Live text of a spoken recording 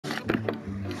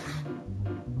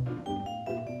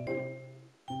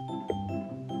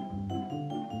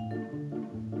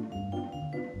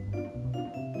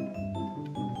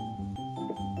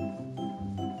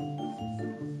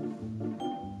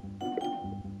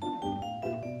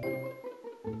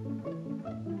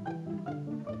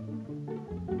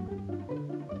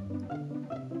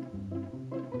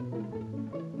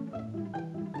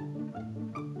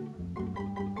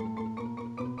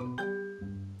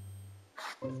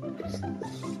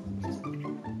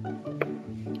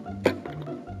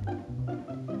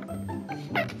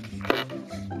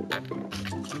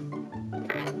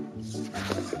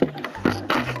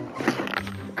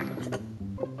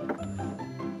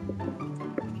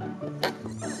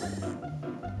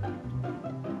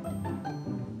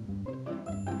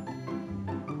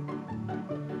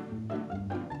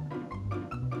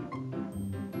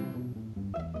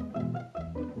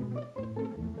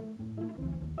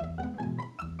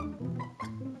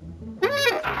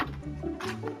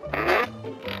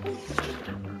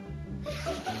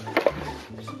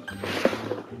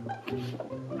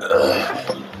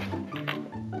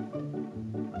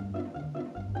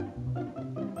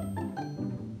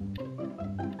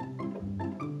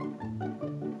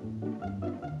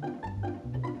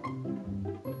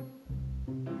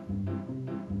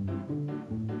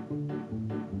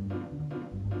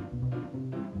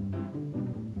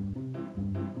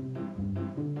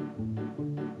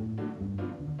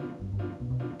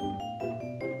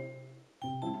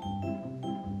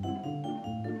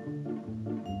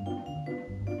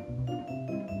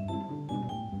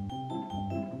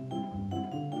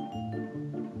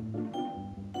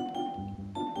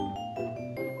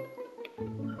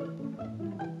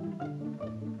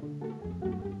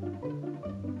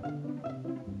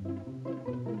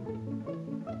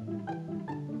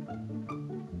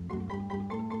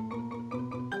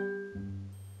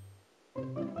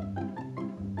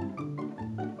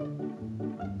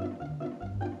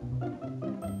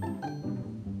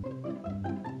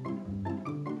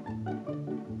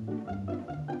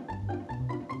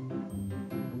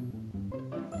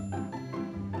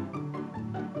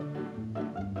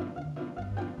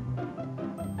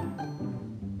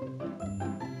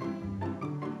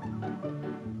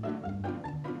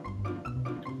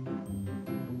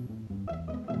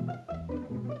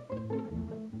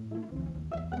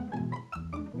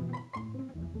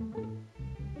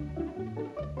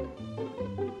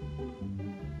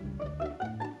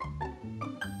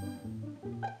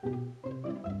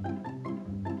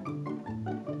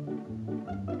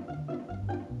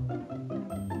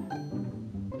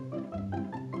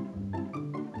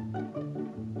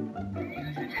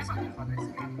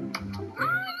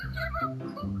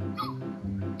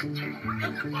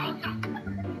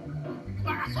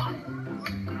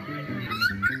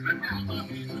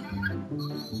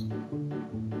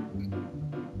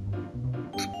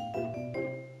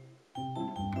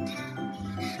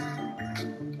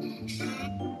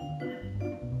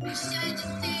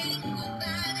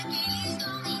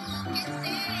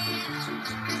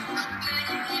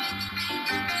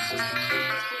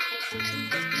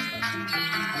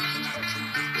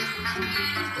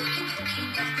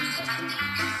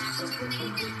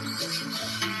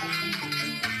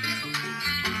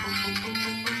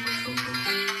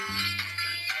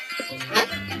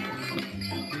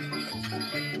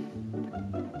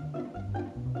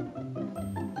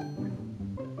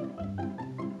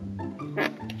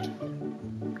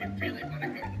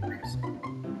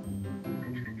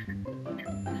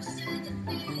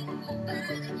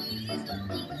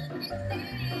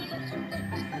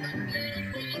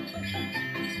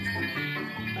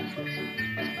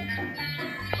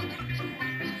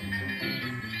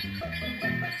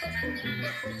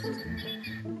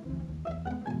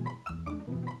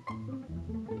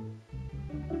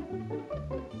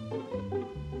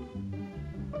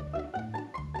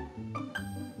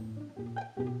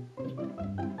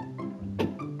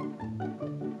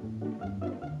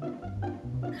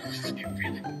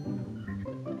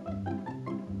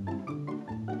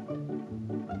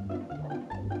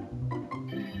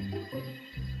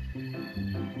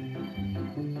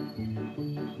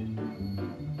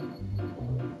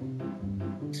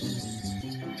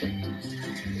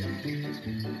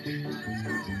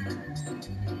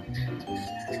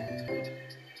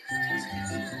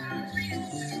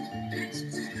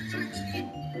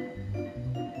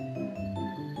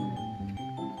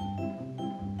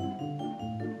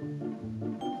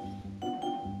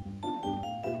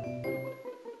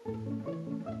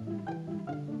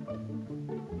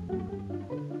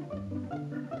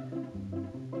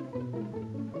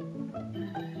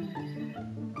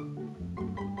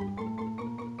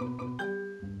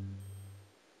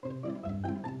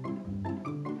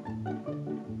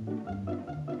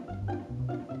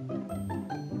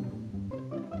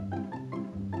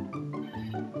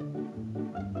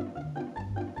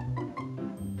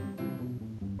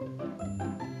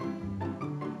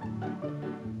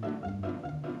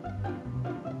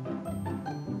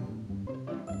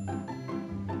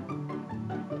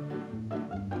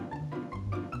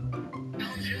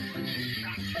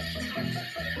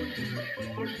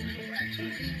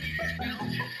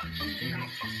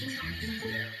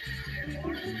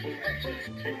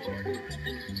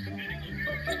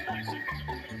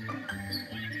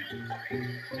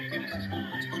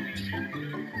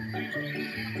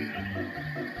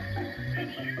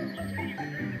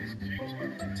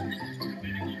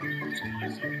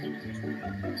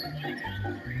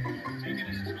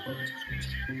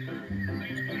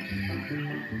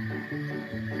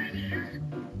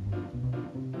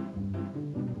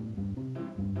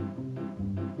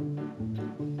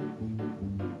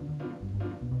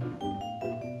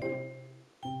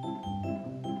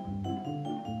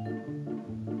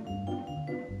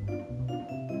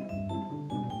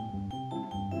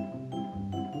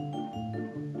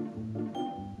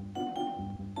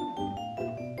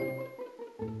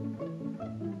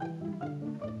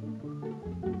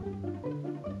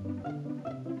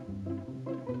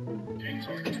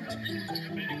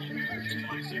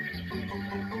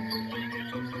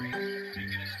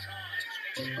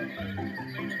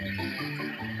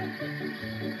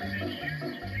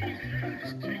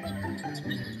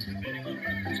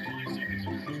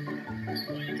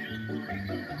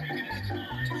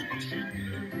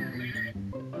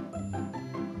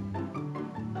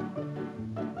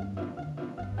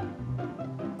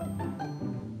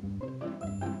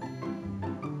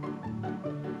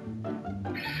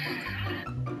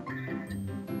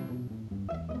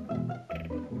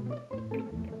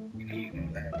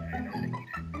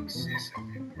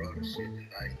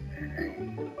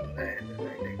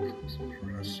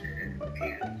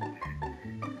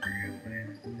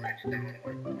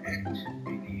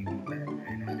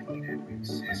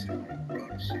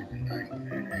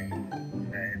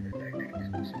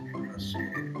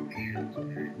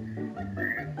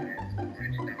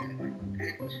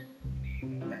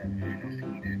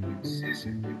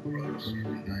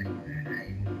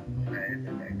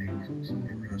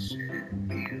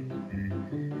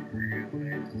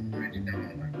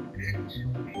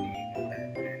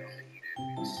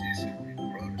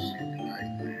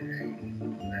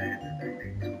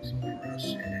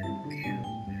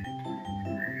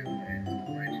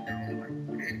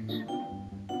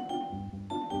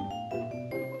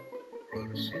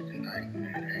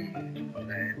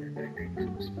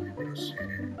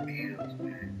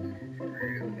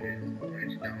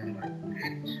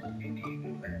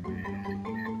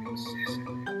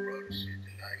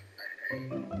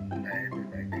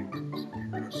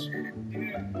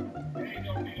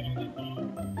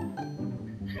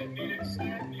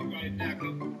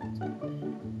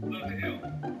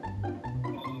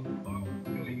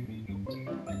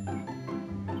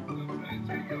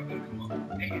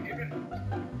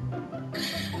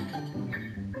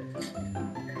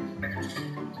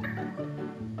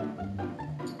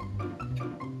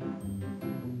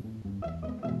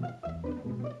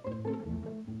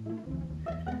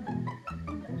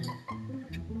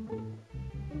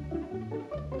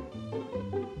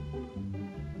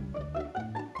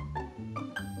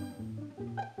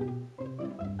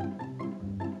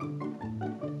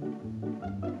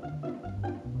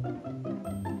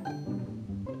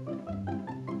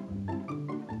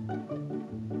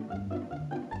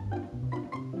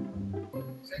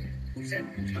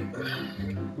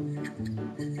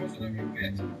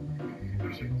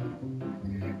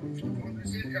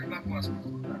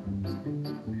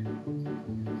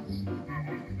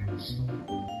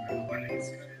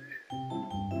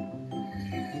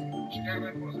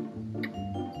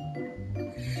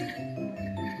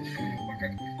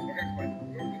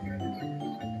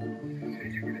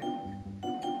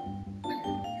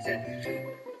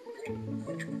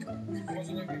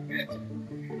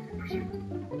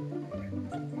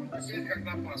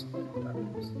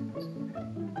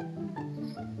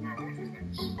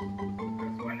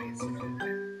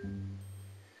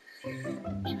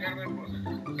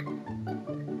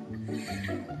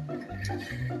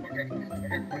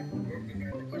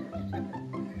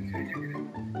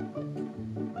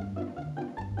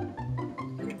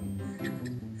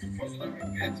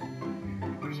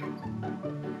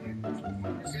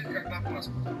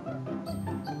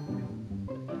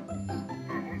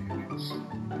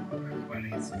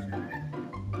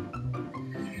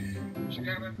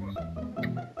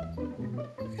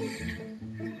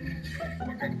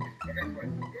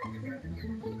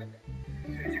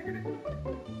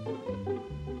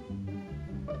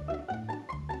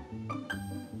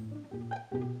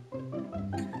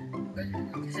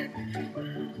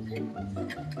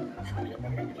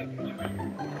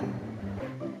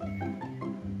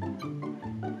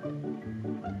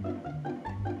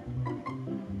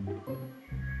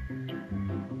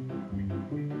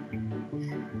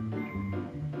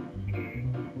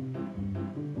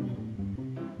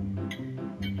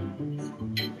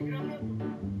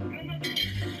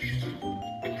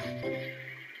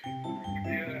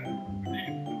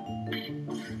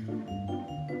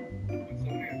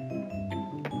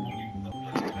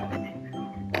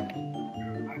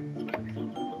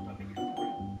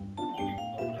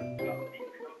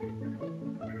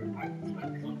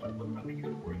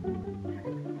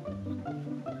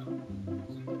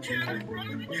Yes, bro,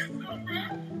 let me get some, bro.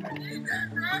 I need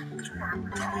that, bro.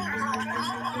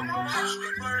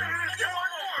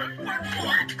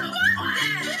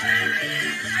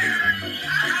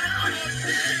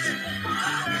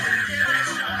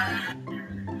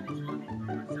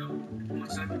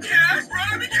 Yes, bro,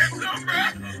 let me get some, bro.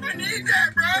 I need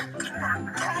that, bro.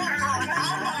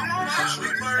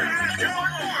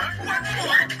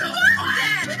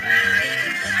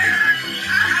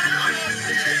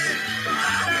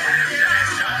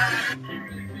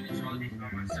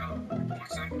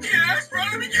 Yes, bro,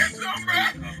 let me get some, bro.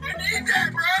 I need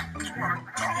that, bro.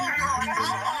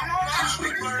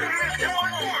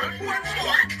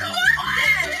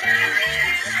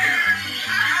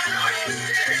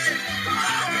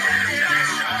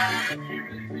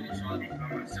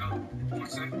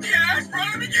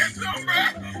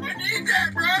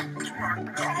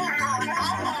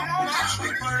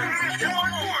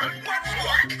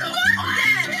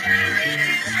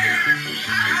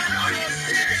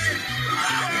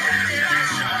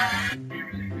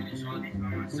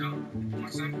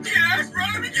 Yes, bro,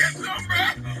 let me get some, bro.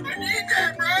 I need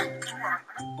that, bro.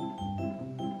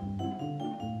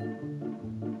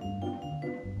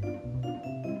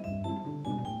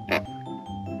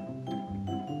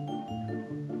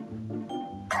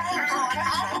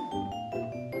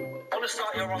 Want to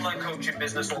start your online coaching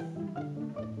business?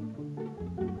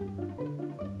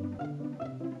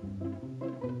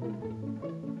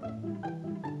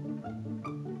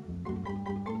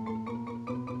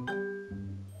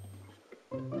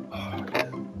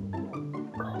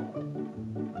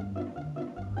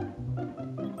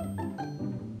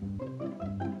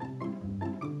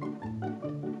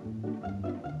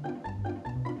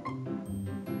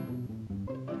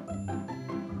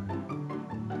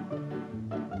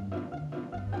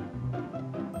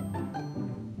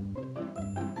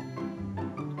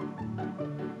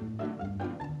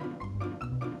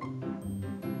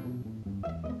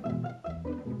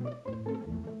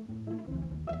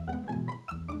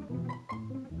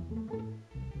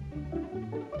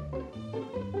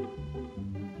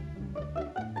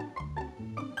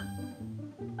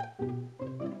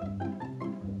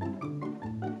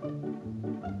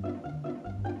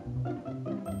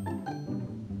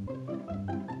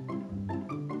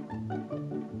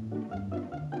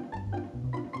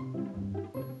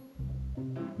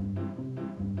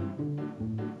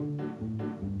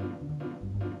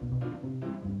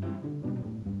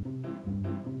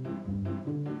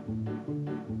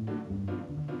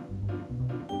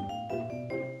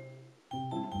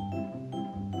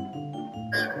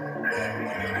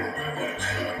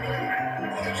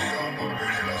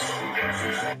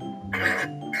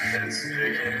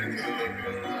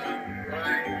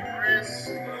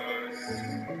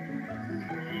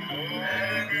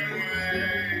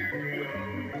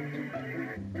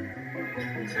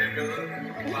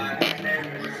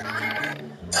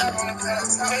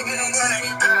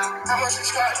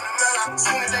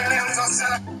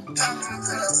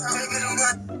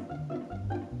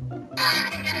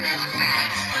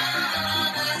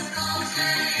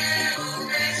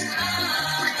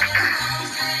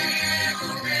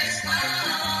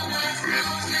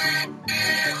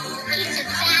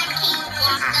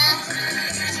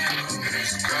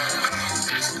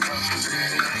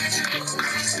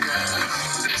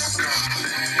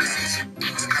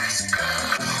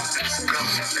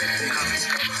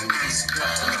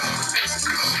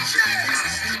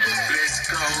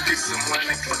 Get some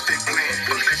money, fuck they plan.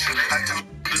 I told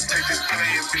you, just take this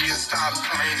play and be a stop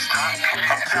playing.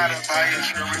 I'm tired of buying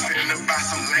insurance and to buy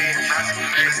some land.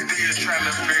 Still trying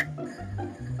to figure.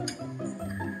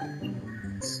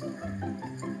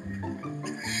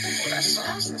 That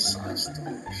size, dude.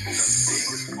 The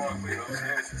biggest part with those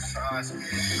heads is size.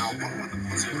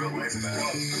 What's in real life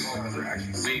now?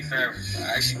 Wait, fam.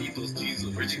 I actually need those jeans.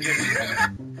 Where'd you get them?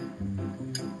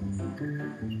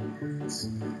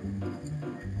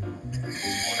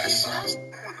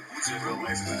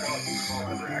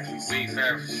 Wait,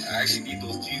 fam. I actually need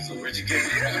those jeans. Where'd you get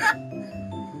them?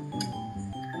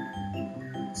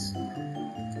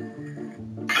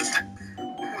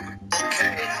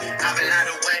 Okay, I've been out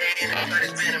of way, but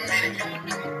it's been a minute.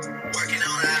 Working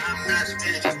on her, I'm not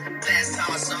finished. Last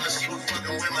time I saw her, she was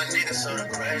fucking with my nigga, so the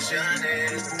question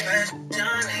is,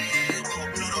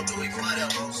 oh, Pluto do it for the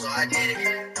hoe, so I did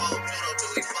it. Oh, Pluto do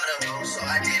it for the hoe, so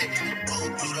I did it. Oh,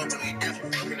 Pluto do it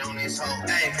definitely fucking on this hoe.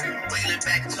 Hey, wheeling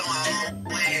back to my own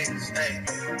ways. Hey,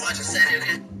 watch her set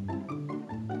it.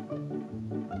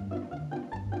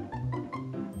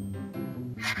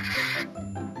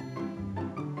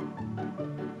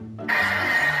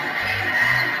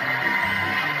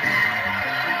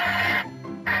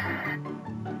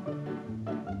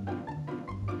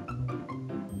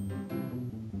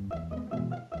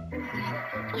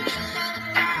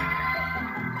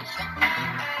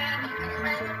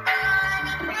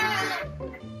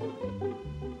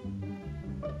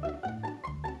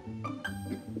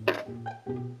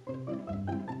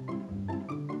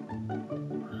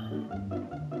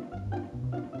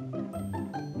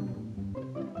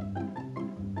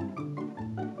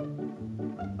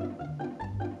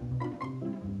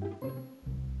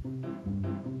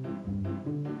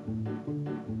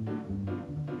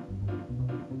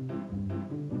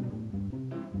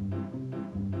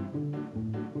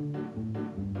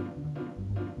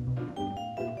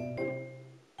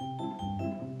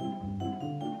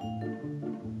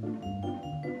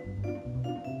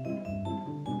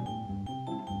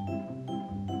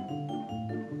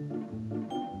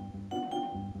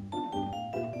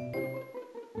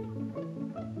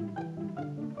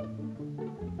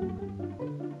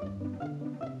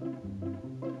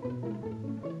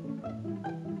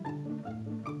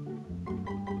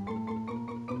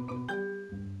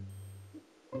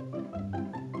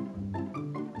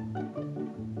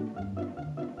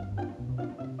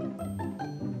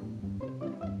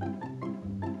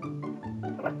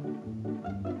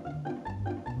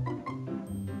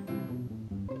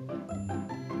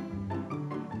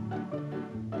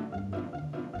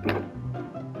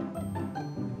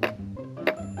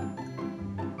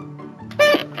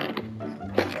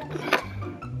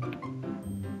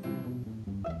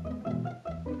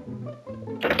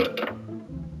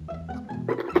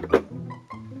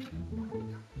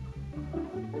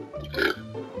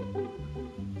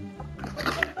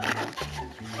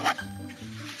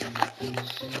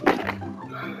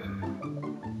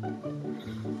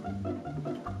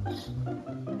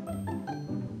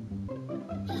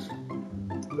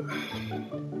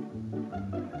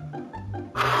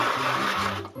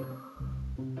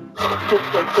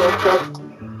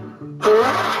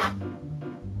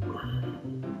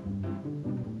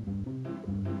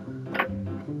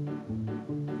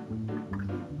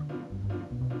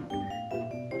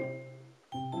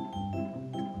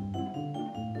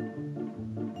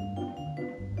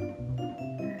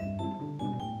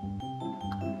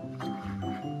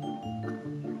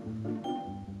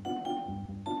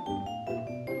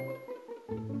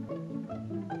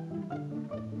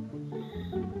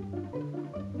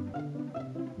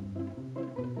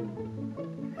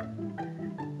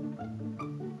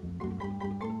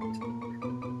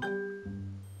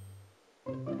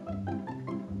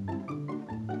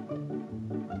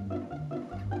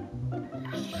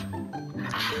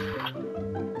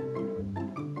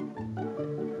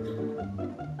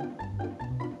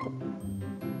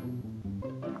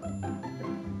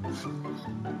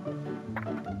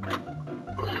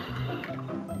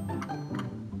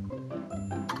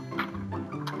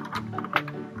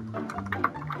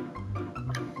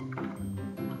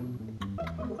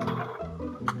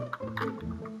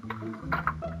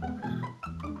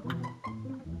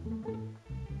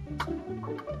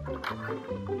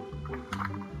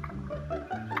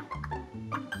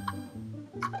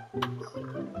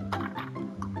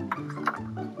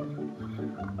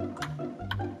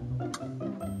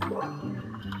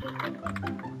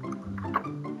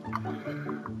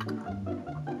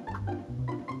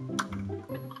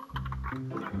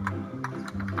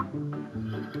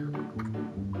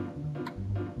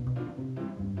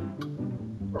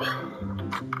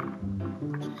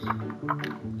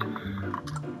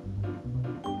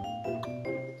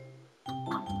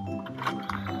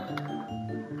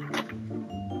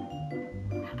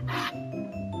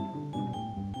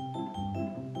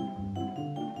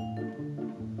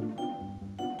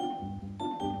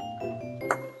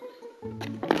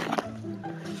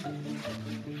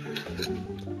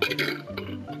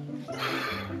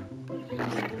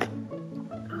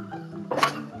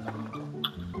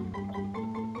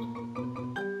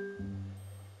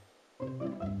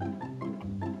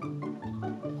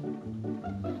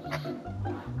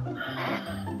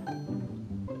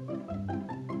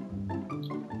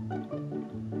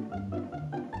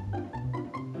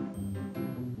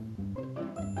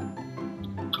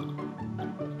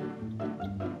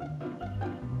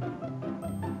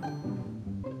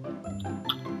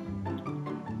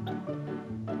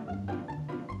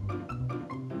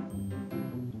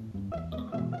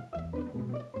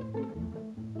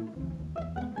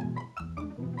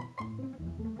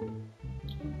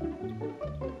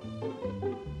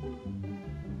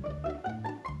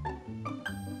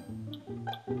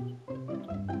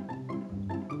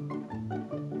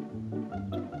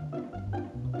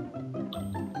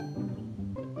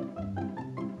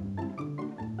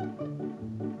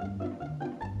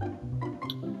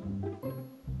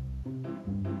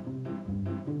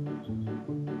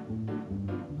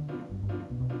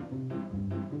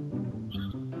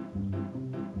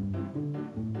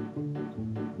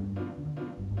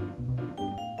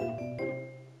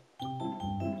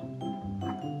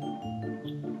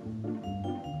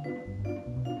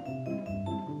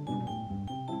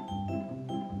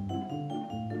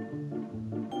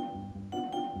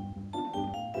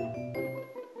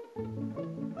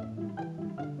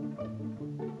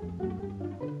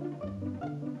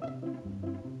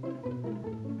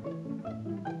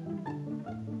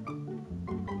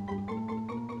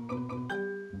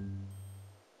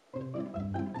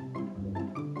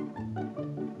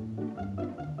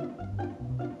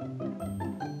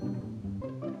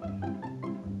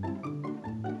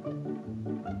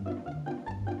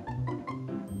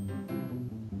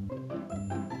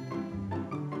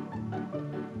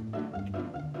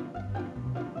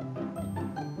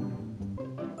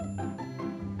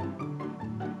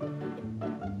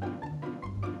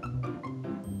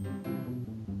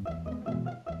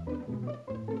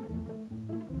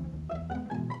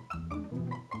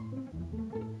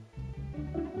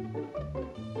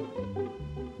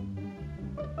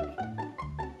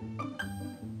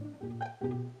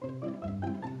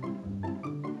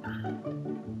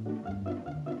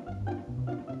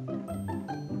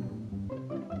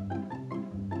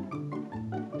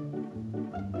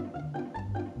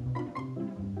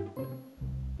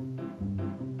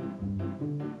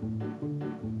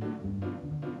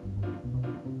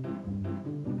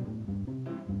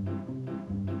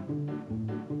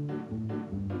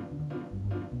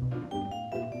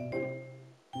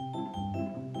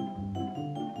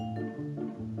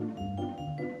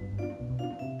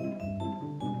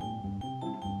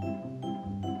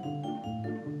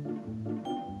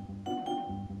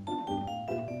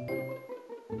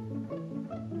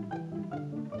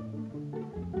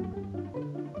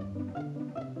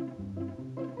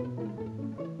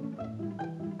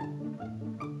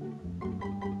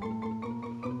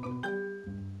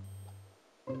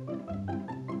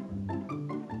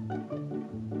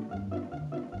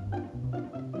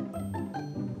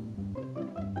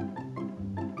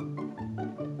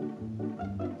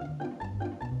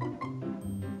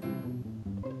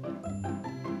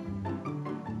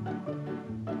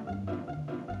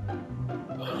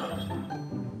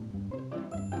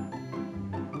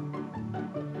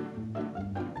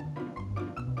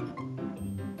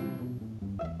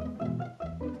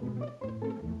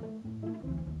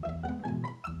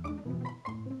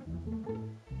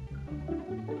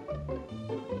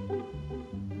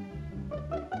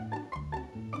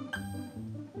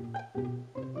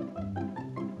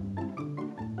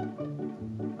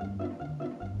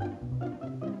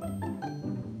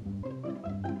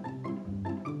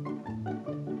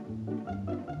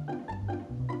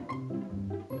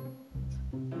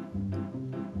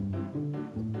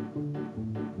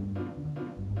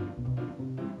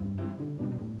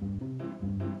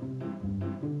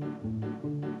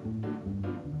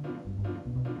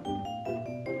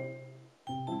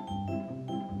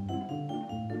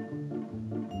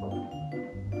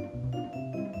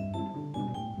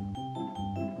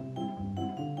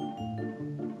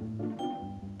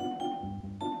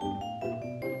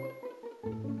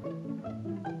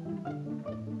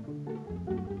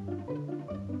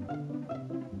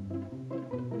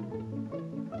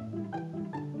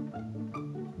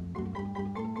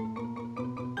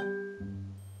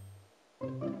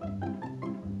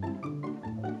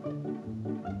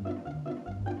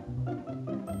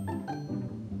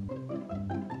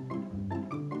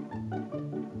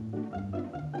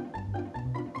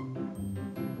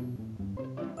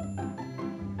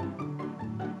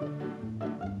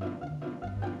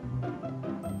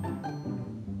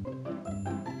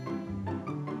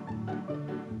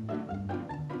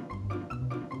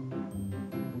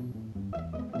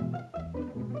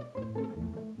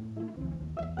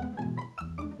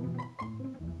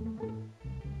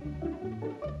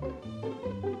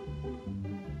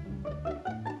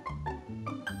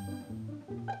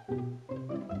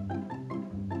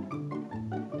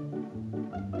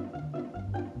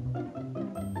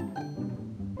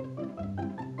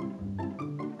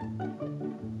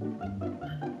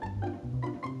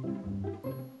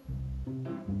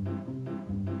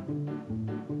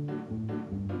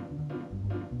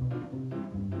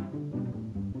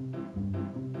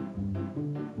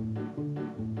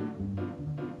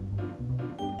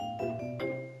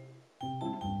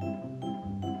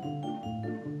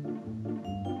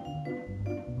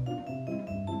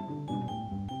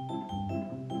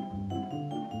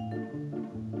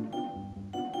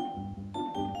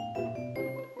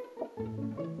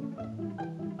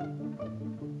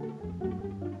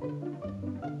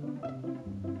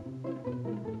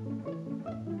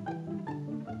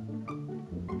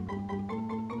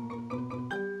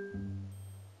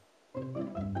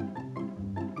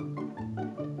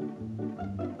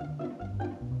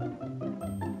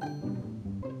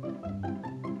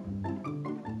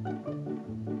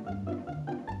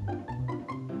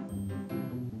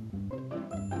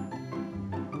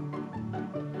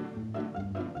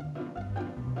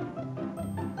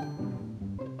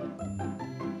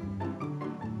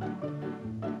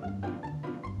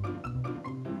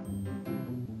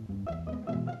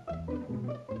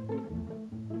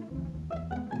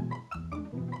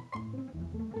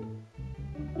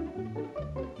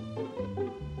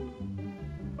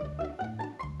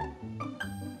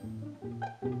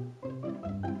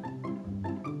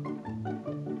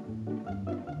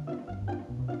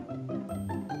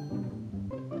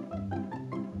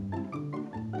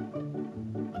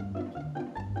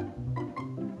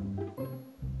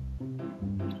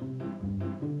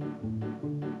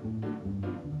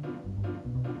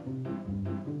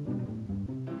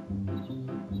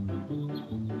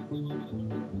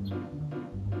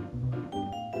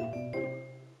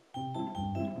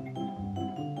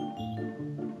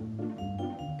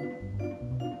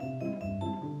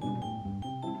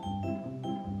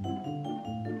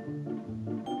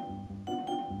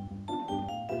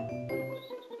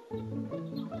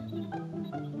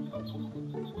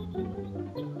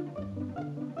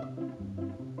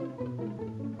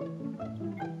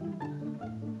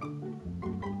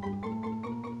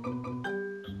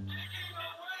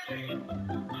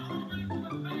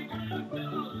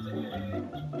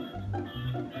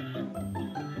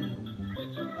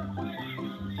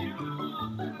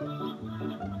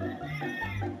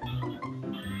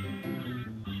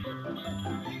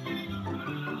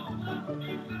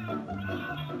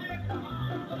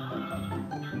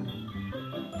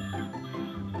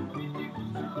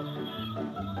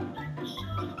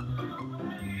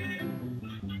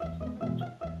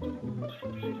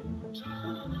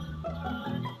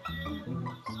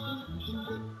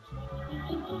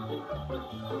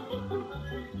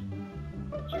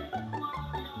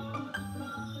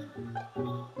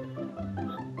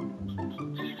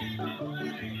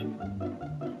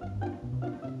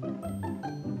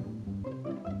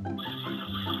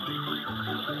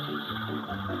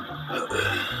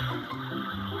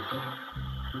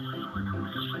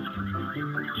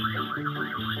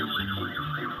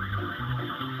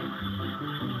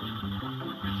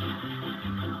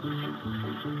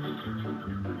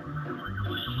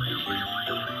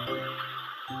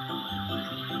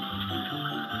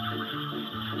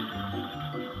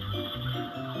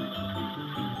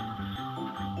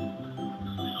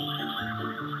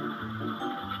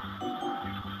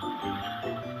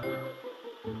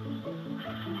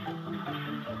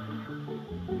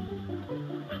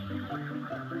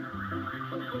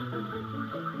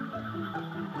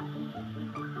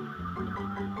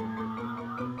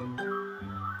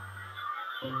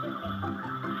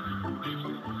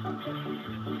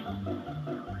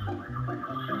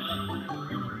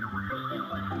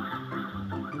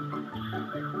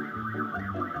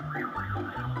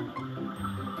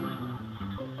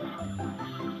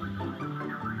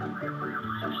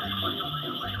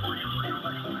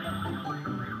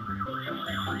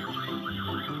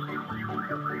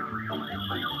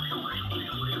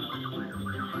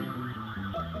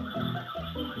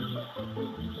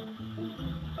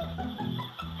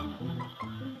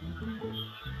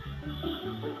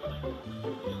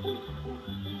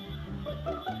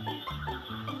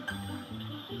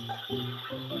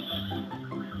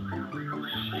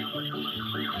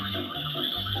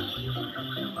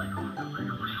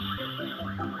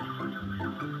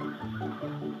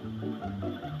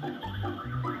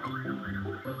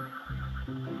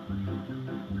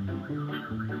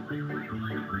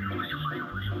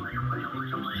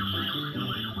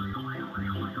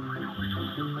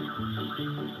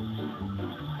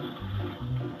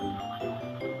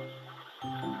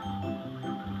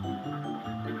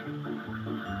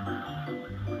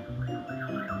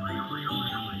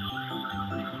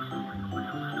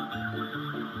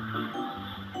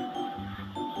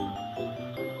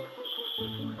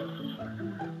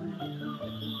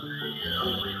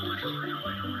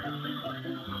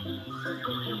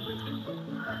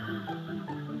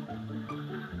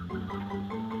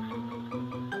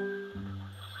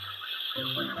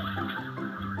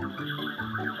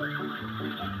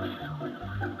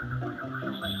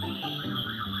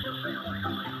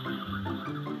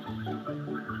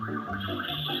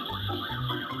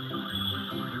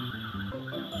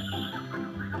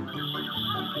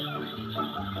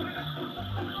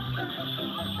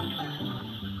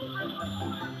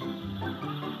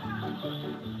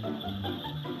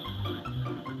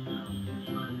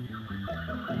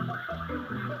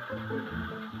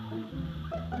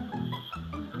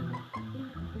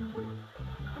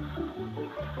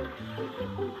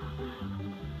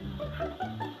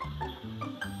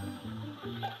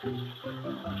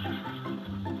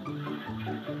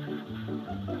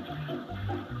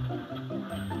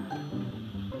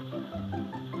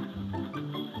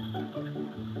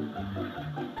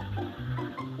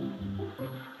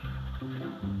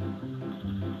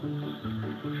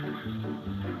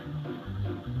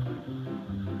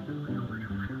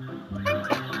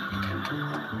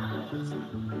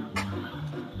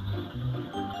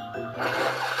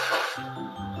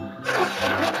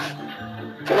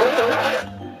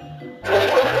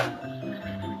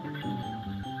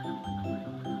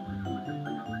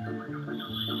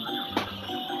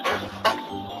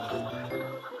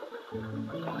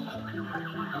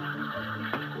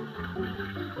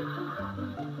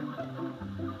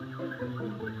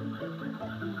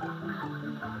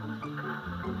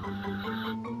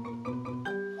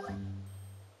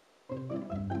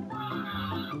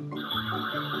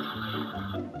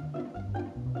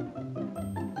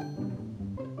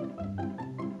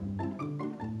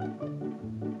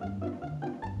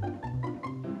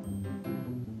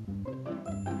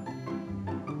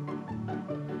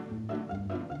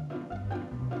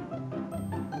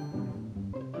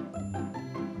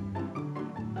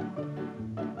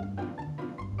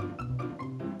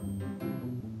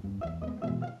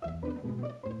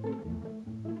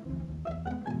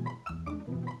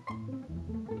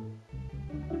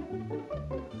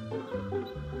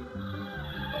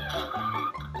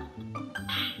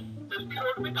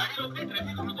 Road में गाड़ी रोक दी,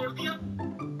 traffic rule तोड़ दिया।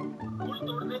 Rule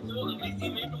तोड़ने को अंग्रेजी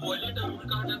में to violet rule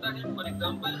कहा जाता है। For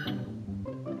example,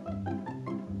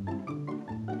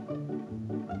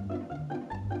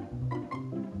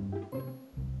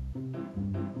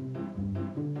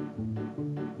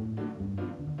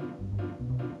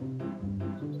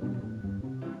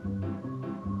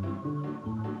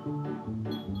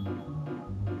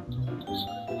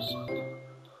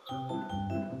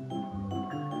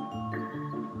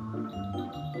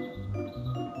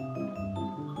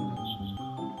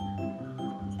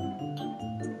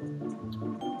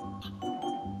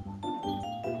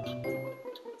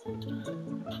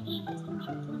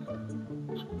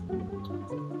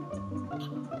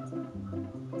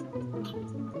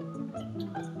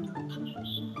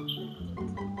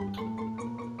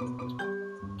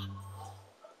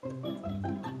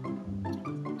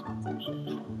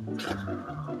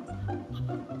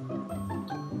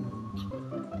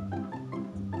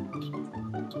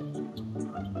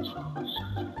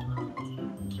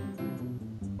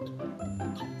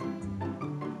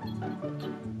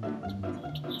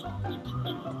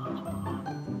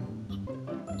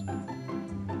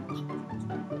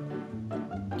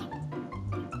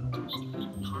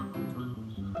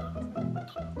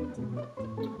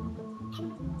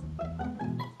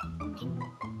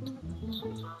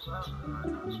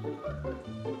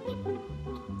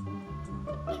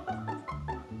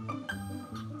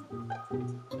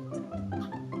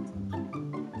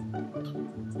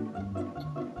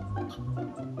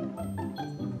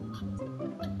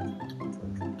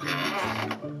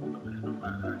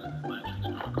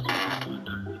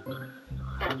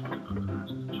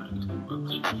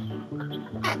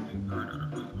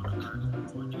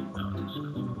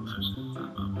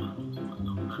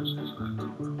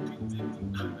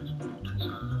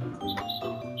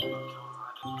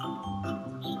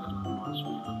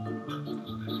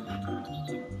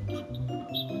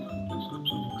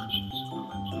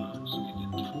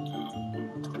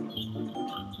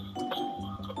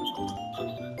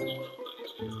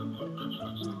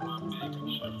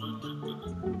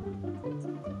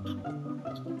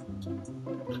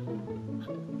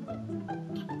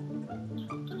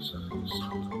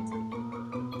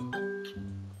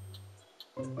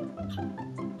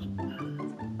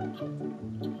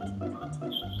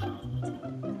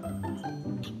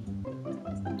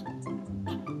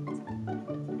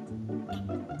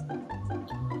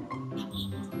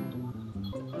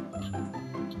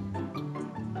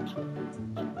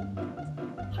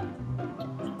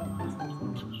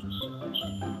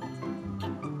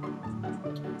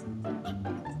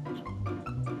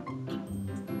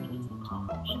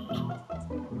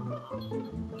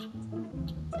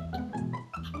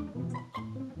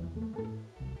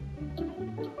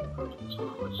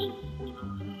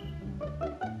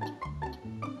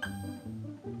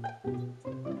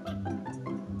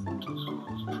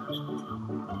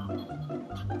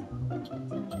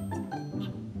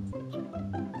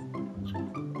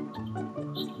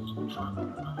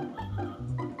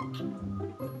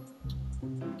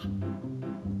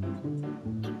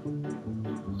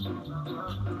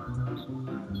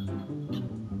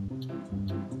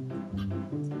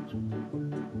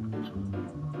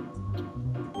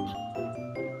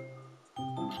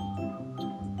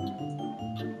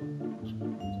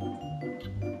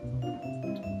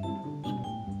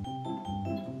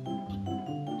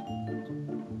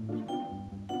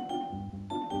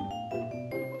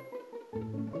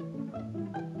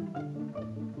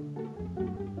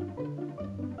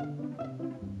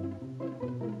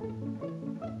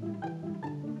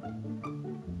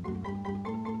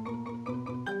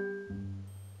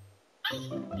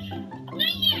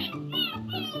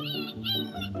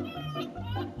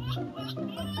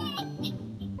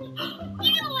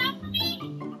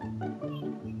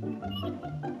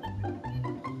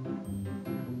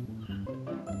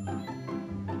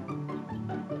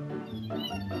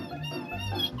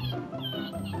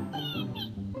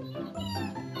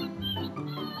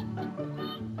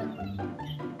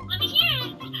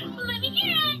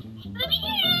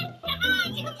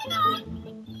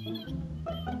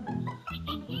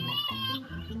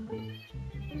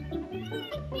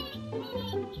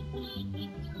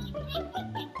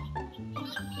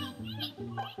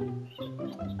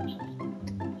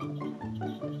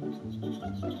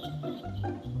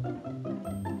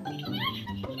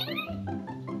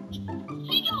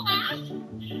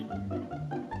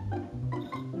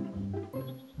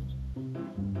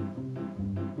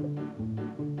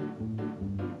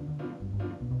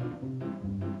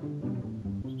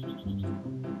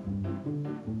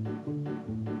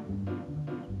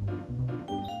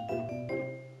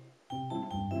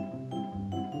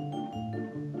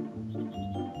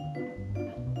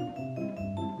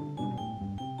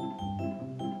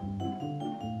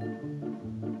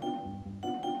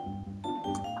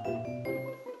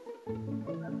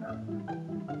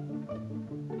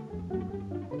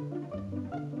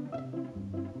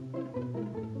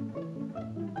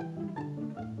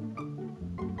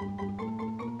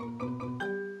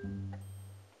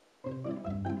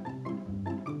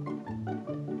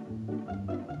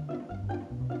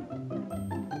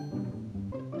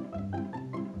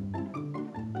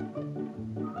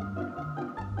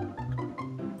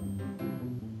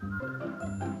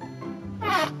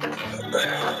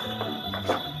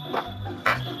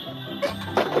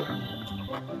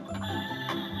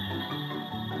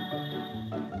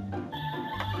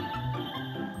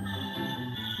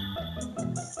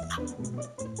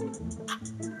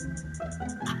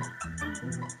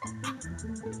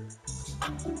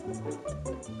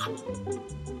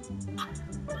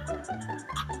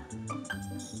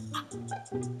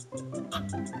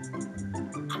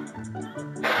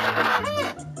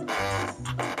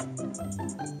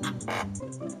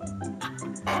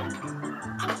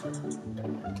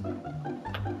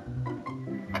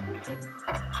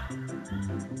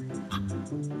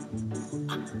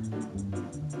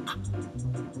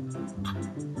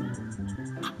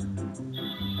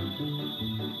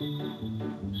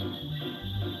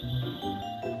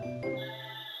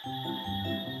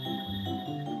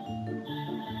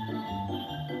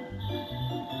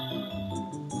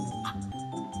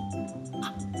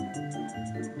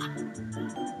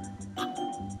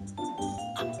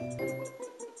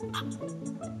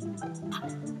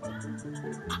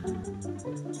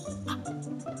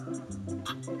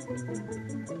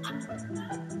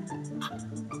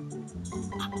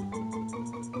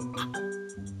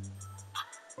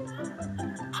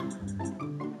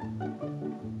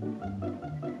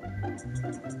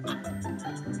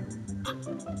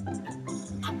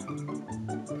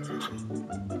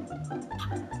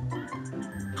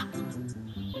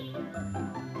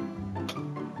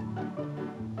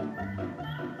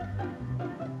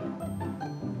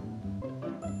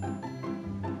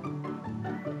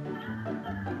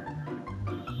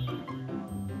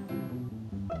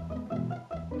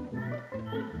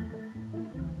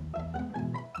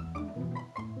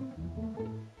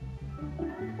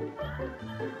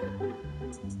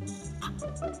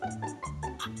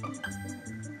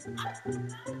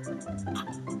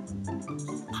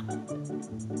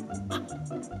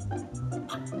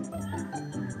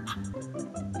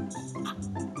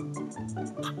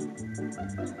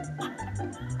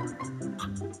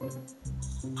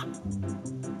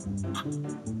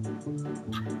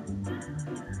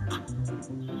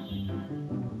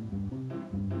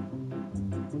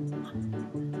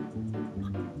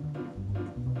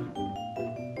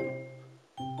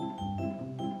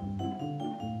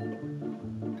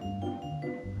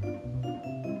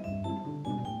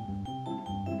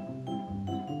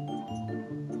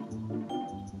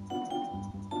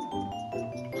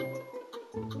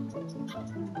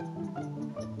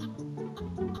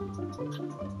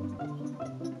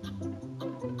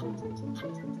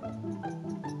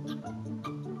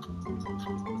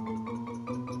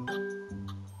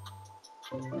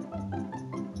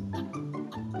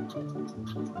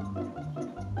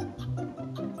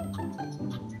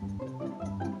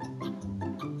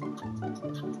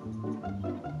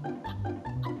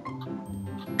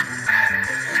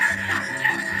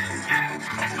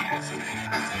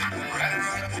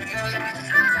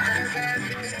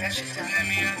 She telling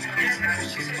me I'm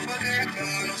she said, fuck it, I don't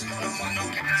want no smoke, don't want no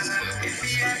gas. If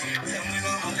he ask, then we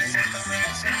gon' hold it just for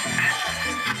rest.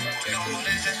 We gon' hold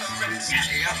it just for rest.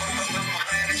 She up on my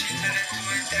mind and she turn it to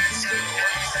a dance.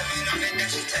 187 on the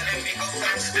dash, she telling me go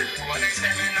fast.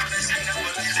 187 on the scene, the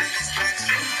bullets in his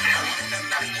pants. I'm in the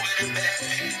mountains with a bad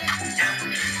bitch.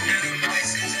 Dirty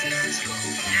voices and let's go.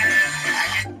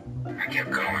 I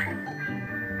kept going.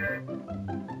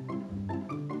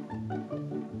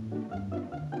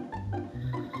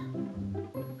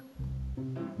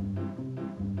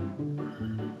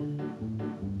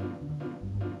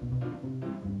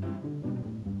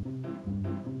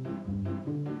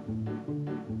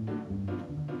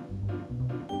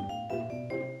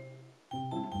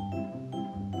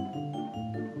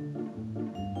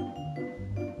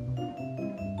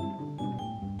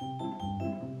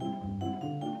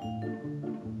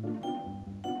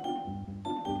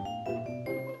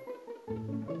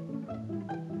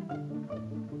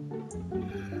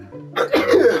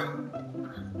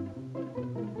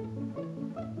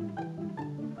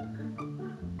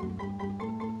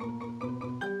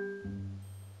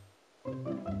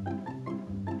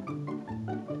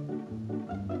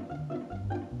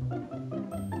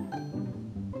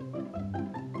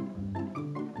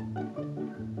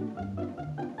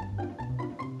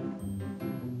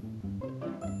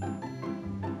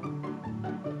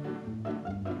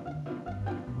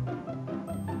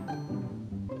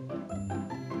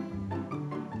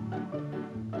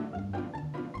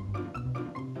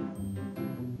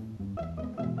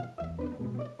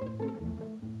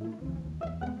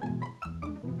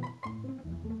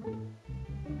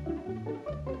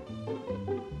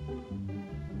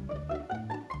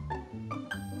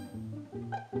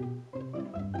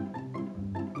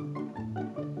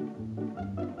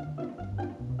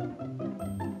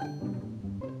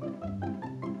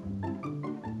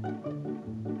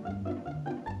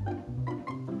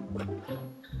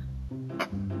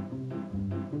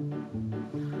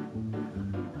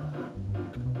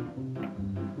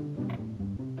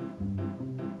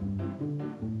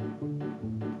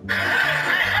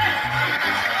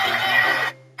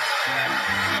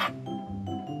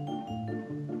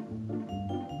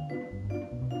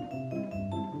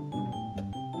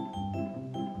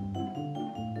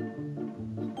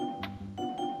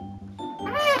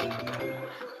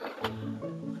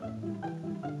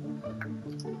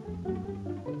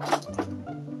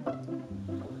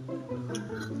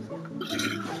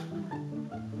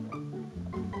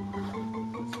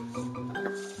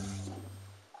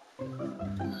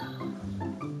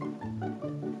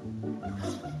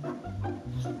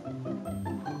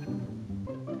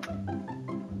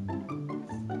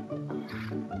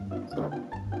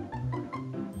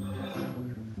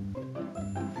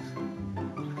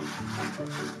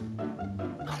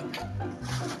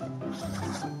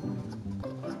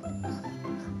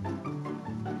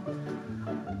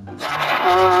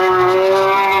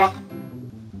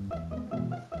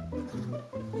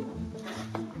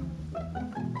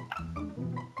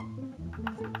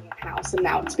 House, and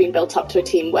now it's been built up to a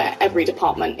team where every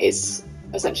department is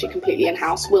essentially completely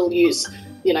in-house. We'll use,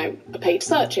 you know, a paid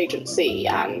search agency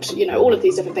and, you know, all of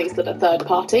these different things that are third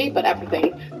party, but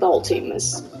everything, the whole team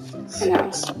is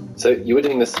in-house. So you were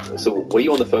doing this, so were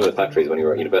you on the phone with factories when you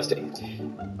were at university?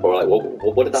 Or like,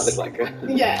 what did that look like?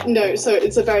 Yeah, no, so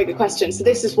it's a very good question. So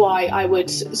this is why I would,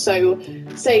 so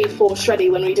say for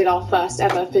Shreddy, when we did our first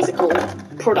ever physical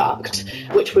product,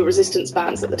 which were resistance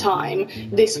bands at the time,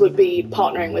 this would be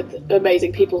partnering with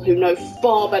amazing people who know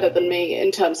far better than me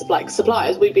in terms of like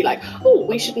suppliers. We'd be like, oh,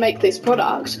 we should make this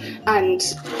product. And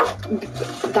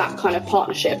that kind of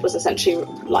partnership was essentially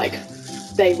like,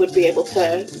 they would be able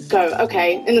to go,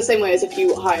 okay, in the same way as if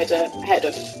you hired a head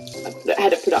of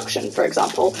production, for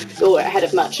example, or a head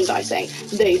of merchandising,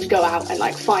 they'd go out and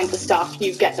like find the stuff,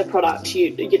 you get the product,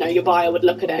 you know, your buyer would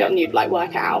look at it and you'd like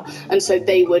work it out. And so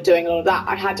they were doing all of that.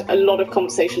 I had a lot of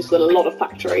conversations with a lot of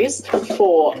factories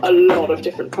for a lot of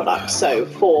different products. So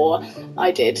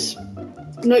I did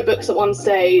notebooks at one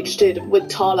stage, did with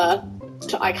Tala.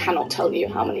 I cannot tell you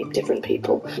how many different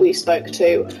people we spoke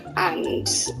to, and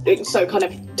it so kind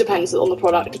of depends on the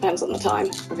product, depends on the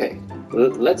time. Okay.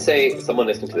 Let's say someone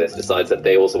listening to this decides that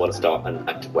they also want to start an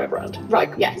activewear brand. Right,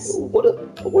 yes. What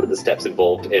are the steps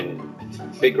involved in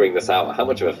figuring this out? How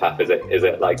much of a faff is it? Is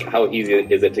it like, how easy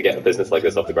is it to get a business like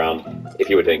this off the ground if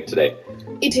you were doing it today?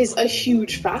 It is a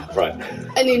huge faff. Right.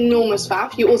 An enormous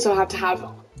faff. You also have to have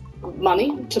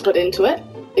money to put into it.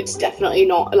 It's definitely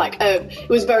not like, it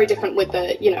was very different with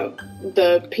the, you know,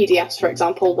 the PDFs, for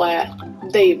example, where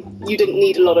you didn't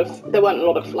need there weren't a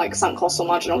lot of like sunk costs or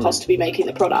marginal costs to be making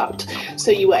the product,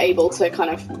 so you were able to kind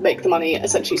of make the money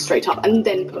essentially straight up and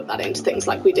then put that into things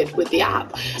like we did with the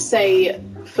app. Say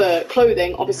for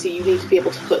clothing, obviously you need to be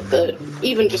able to put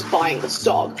even just buying the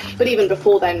stock, but even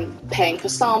before then paying for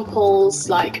samples,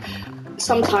 like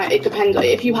sometimes it depends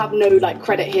if you have no like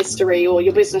credit history or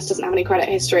your business doesn't have any credit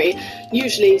history.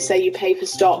 Usually say you pay for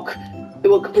stock, it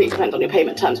will completely depend on your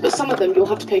payment terms, but some of them you'll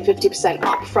have to pay 50%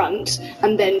 up front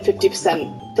and then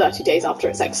 50% 30 days after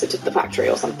it's exited the factory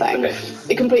or something. Okay.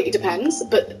 It completely depends,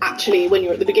 but actually when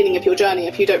you're at the beginning of your journey,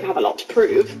 if you don't have a lot to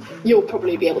prove, you'll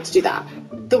probably be able to do that.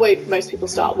 The way most people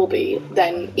start will be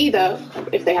then either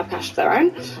if they have cash of their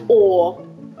own or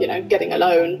getting a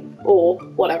loan or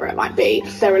whatever it might be.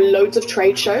 There are loads of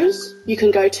trade shows you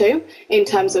can go to in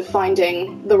terms of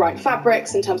finding the right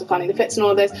fabrics, in terms of finding the fits and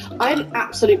all of this. I had an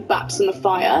absolute baptism of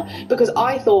fire because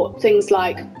I thought things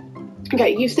like,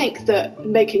 okay, you think that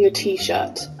making a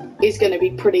t-shirt is going to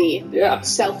be pretty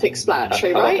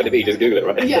self-explanatory, How right? can it be? Just Google it,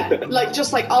 right? Yeah,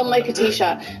 I'll make a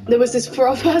t-shirt. There was this, for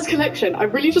our first collection, I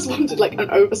really just wanted like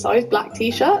an oversized black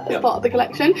t-shirt as part of the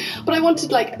collection, but I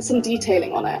wanted like some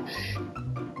detailing on it.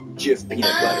 Jif peanut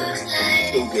butter.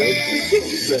 So good.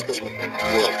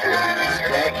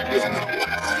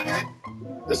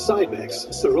 The Cybex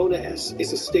Sorona S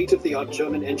is a state-of-the-art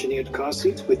German-engineered car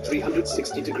seat with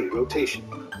 360-degree rotation.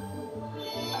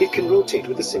 It can rotate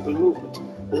with a simple movement,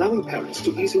 allowing parents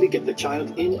to easily get the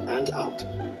child in and out.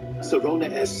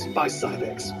 Sorona S by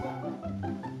Cybex.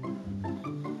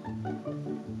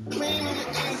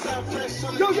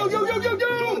 Yo, yo, yo, yo, yo,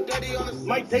 yo!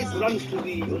 My taste runs to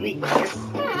the unique.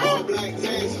 All black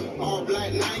Vans, all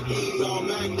black Nikes, all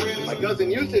black rims. My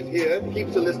cousin Yusuf here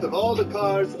keeps a list of all the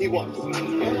cars he wants. Now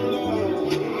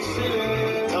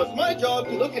it's my job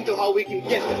to look into how we can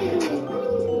get them.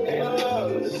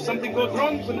 If something goes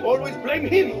wrong, we can always blame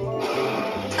him.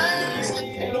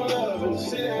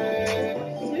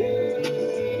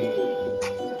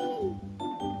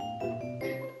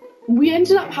 We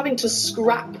ended up having to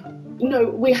scrap. No,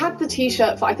 we had the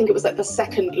t-shirt for, I think it was like the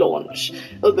second launch,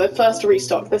 or the first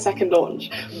restock, the second launch.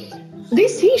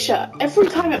 This t-shirt, every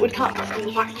time it would come from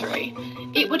the factory,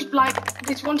 it would like,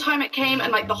 this one time it came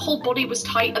and like the whole body was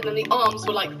tight and then the arms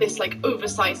were like this like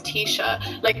oversized t-shirt,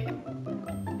 like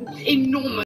enormous.